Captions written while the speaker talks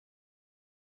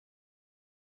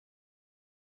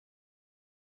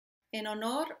En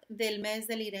honor del mes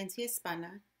de la herencia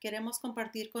hispana, queremos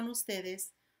compartir con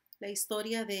ustedes la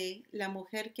historia de la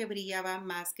mujer que brillaba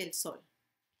más que el sol.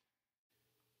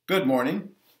 Good morning,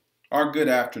 or good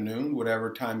afternoon,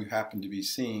 whatever time you happen to be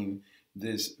seeing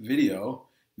this video.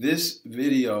 This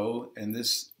video and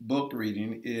this book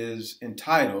reading is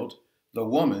entitled The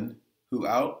Woman Who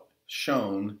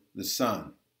Outshone the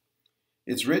Sun.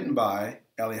 It's written by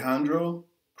Alejandro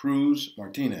Cruz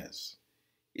Martinez.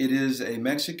 It is a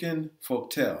Mexican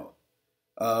folktale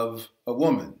of a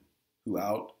woman who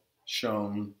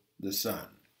outshone the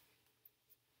sun.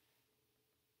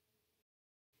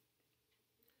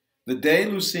 The day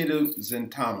Lucia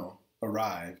Zentano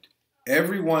arrived,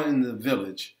 everyone in the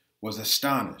village was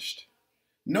astonished.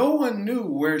 No one knew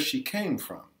where she came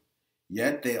from,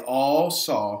 yet they all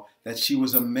saw that she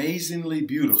was amazingly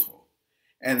beautiful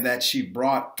and that she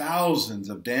brought thousands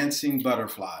of dancing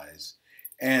butterflies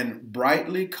and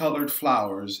brightly colored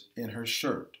flowers in her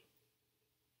shirt.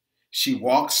 She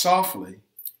walked softly,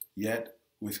 yet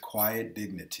with quiet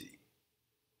dignity.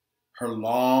 Her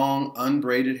long,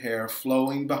 unbraided hair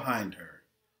flowing behind her,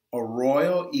 a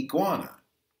royal iguana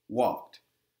walked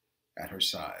at her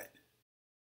side.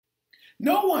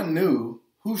 No one knew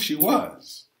who she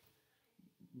was,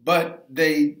 but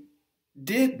they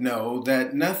did know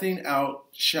that nothing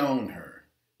outshone her.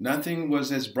 Nothing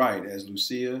was as bright as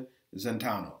Lucia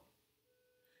Zentano.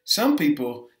 Some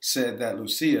people said that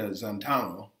Lucia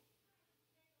Zentano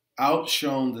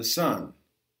outshone the sun.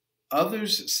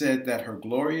 Others said that her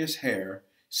glorious hair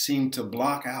seemed to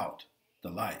block out the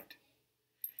light.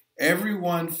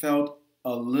 Everyone felt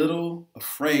a little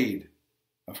afraid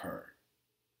of her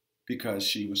because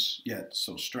she was yet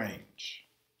so strange.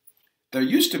 There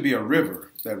used to be a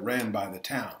river that ran by the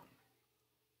town,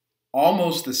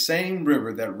 almost the same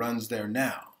river that runs there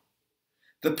now.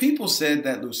 The people said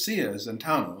that Lucia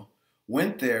Zentano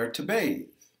went there to bathe.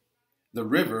 The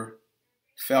river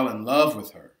fell in love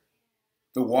with her.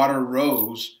 The water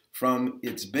rose from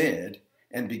its bed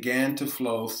and began to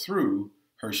flow through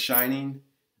her shining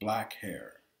black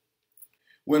hair.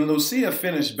 When Lucia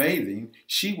finished bathing,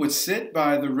 she would sit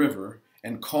by the river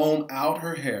and comb out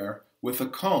her hair with a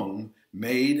comb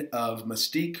made of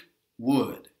mesquite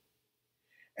wood.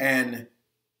 And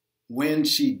when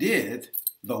she did,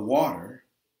 the water,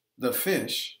 the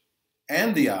fish,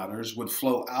 and the otters would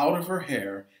flow out of her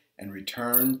hair and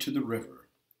return to the river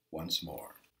once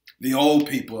more. The old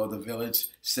people of the village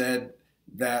said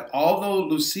that although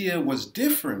Lucia was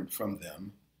different from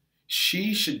them,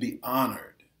 she should be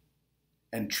honored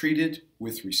and treated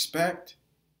with respect.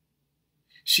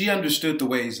 She understood the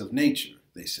ways of nature,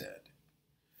 they said.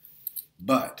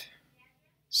 But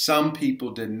some people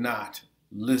did not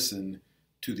listen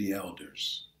to the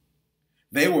elders.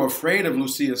 They were afraid of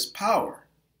Lucia's power,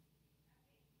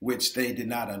 which they did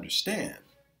not understand.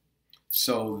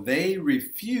 So they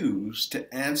refused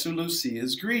to answer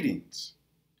Lucia's greetings.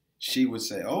 She would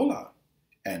say, "Hola,"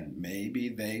 and maybe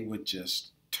they would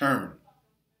just turn.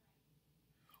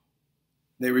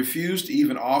 They refused to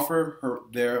even offer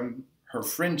her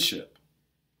friendship.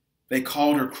 They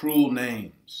called her cruel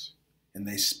names, and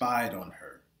they spied on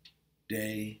her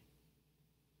day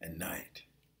and night.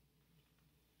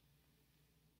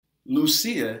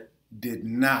 Lucia did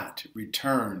not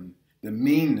return the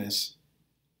meanness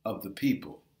of the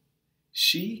people.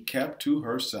 She kept to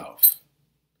herself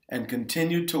and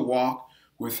continued to walk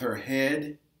with her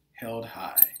head held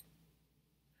high.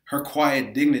 Her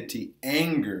quiet dignity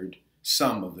angered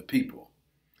some of the people.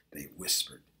 They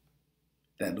whispered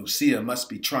that Lucia must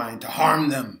be trying to harm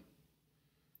them.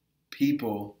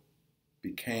 People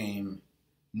became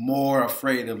more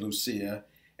afraid of Lucia,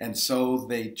 and so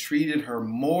they treated her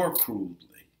more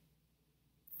cruelly.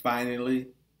 Finally,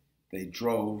 they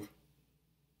drove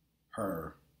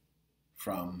her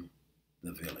from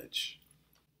the village.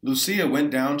 Lucia went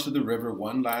down to the river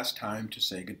one last time to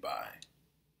say goodbye.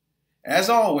 As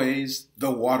always,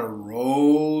 the water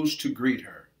rose to greet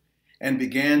her and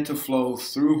began to flow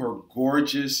through her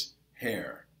gorgeous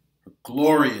hair, her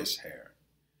glorious hair.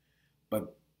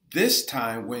 But this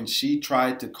time, when she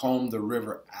tried to comb the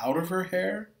river out of her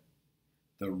hair,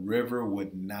 the river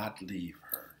would not leave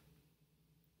her.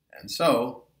 And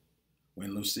so,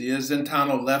 when Lucia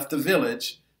Zentano left the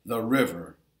village, the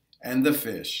river and the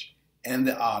fish and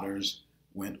the otters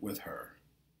went with her,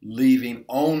 leaving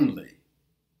only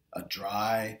a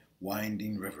dry,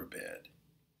 winding riverbed,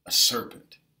 a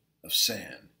serpent of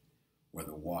sand where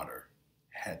the water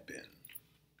had been.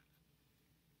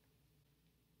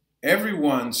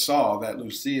 Everyone saw that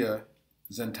Lucia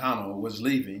Zentano was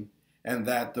leaving and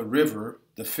that the river,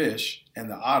 the fish, and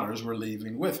the otters were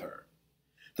leaving with her.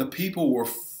 The people were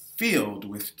filled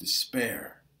with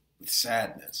despair, with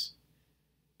sadness.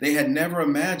 They had never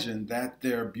imagined that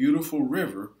their beautiful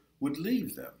river would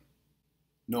leave them,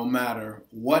 no matter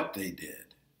what they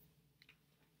did.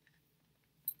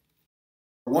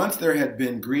 Once there had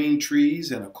been green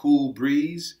trees and a cool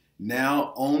breeze,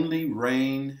 now only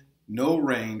rain, no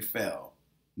rain fell,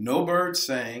 no birds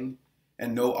sang,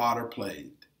 and no otter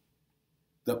played.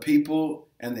 The people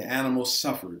and the animals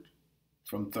suffered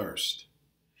from thirst.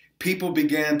 People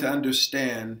began to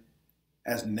understand,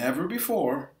 as never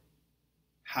before,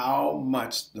 how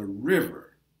much the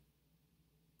river,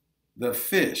 the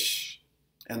fish,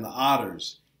 and the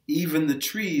otters, even the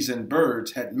trees and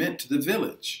birds had meant to the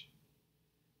village.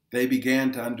 They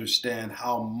began to understand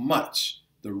how much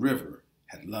the river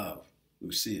had loved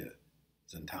Lucia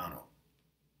Zentano.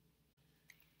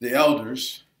 The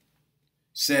elders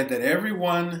said that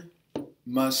everyone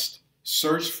must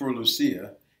search for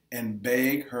Lucia and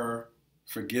beg her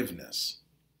forgiveness.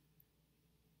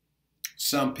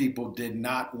 Some people did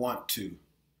not want to.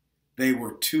 They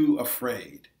were too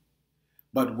afraid.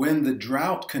 But when the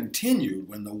drought continued,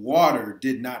 when the water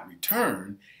did not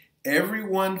return,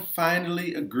 everyone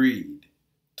finally agreed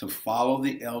to follow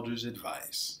the elders'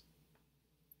 advice.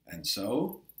 And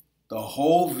so the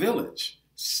whole village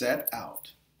set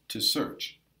out to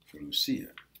search for Lucia.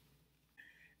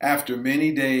 After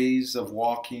many days of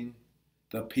walking,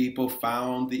 the people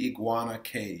found the iguana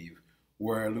cave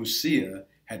where Lucia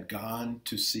had gone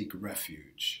to seek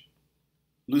refuge.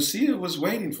 Lucia was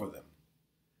waiting for them,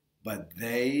 but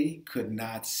they could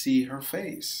not see her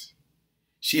face.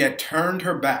 She had turned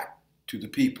her back to the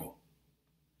people.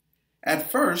 At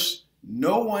first,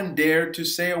 no one dared to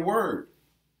say a word.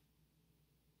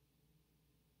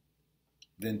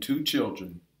 Then two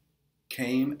children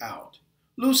came out.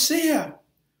 "Lucia,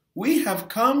 we have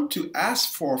come to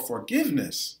ask for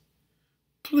forgiveness.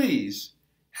 Please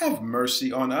have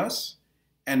mercy on us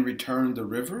and return the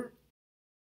river."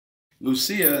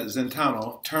 Lucia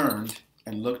Zentano turned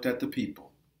and looked at the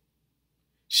people.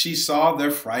 She saw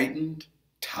their frightened,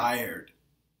 tired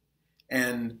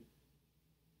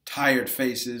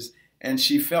faces, and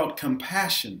she felt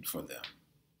compassion for them.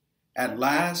 At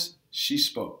last, she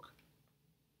spoke.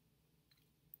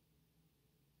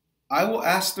 "I will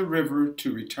ask the river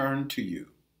to return to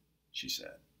you," she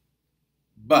said.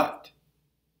 "But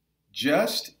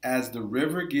just as the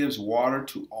river gives water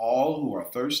to all who are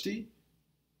thirsty,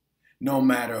 no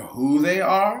matter who they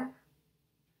are,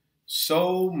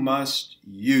 so must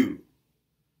you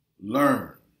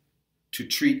learn to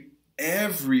treat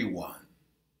everyone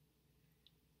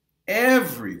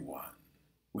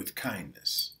with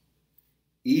kindness,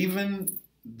 even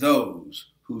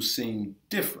those who seem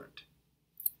different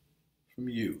from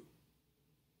you,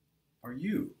 or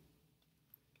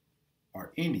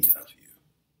any of you."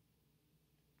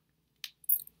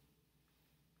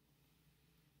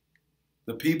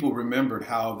 The people remembered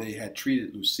how they had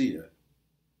treated Lucia,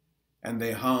 and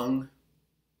they hung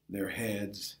their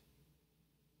heads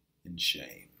in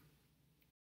shame.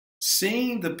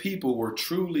 Seeing the people were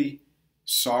truly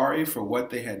sorry for what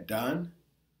they had done,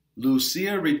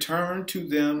 Lucia returned to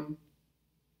them,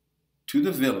 to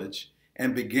the village,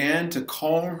 and began to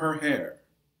comb her hair.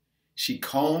 She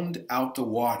combed out the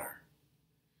water.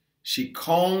 She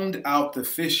combed out the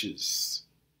fishes.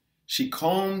 She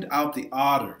combed out the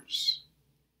otters.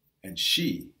 And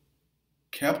she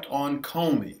kept on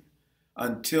combing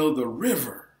until the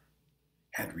river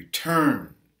had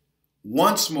returned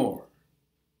once more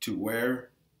to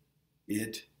where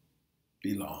it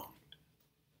belonged.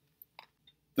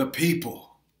 The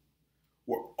people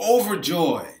were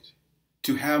overjoyed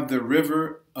to have the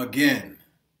river again.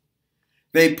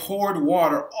 They poured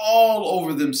water all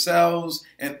over themselves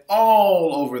and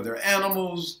all over their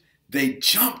animals. They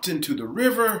jumped into the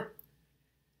river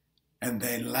and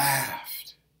they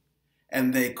laughed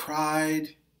and they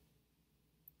cried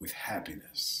with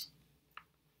happiness.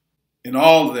 In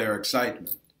all their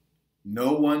excitement,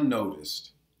 no one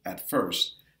noticed at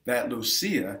first that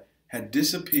Lucia had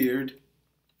disappeared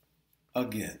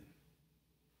again.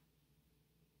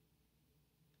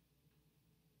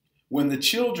 When the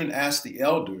children asked the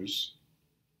elders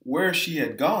where she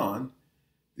had gone,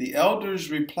 the elders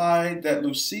replied that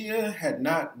Lucia had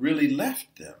not really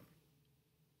left them.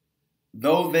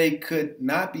 Though they could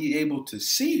not be able to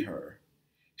see her,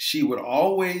 she would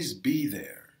always be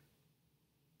there,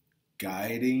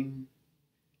 guiding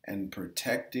and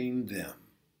protecting them,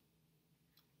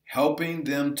 helping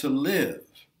them to live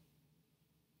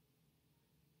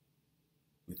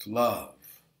with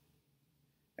love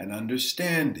and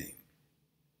understanding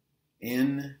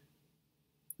in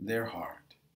their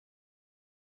heart.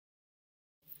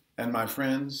 And my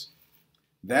friends,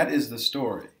 that is the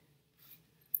story.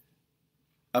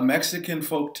 A Mexican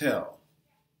folk tale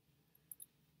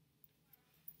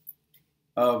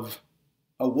of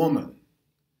a woman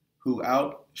who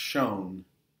outshone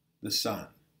the sun.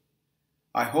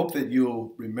 I hope that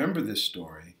you'll remember this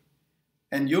story,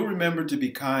 and you'll remember to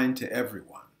be kind to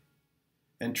everyone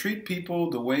and treat people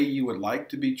the way you would like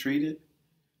to be treated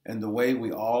and the way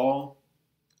we all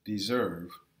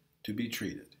deserve to be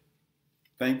treated.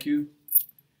 Thank you,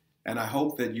 and I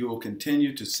hope that you will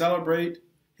continue to celebrate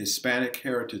Hispanic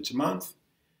Heritage Month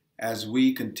as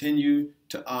we continue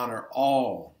to honor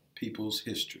all people's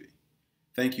history.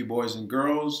 Thank you, boys and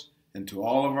girls, and to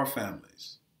all of our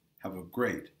families. Have a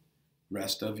great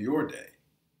rest of your day.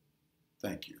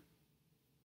 Thank you.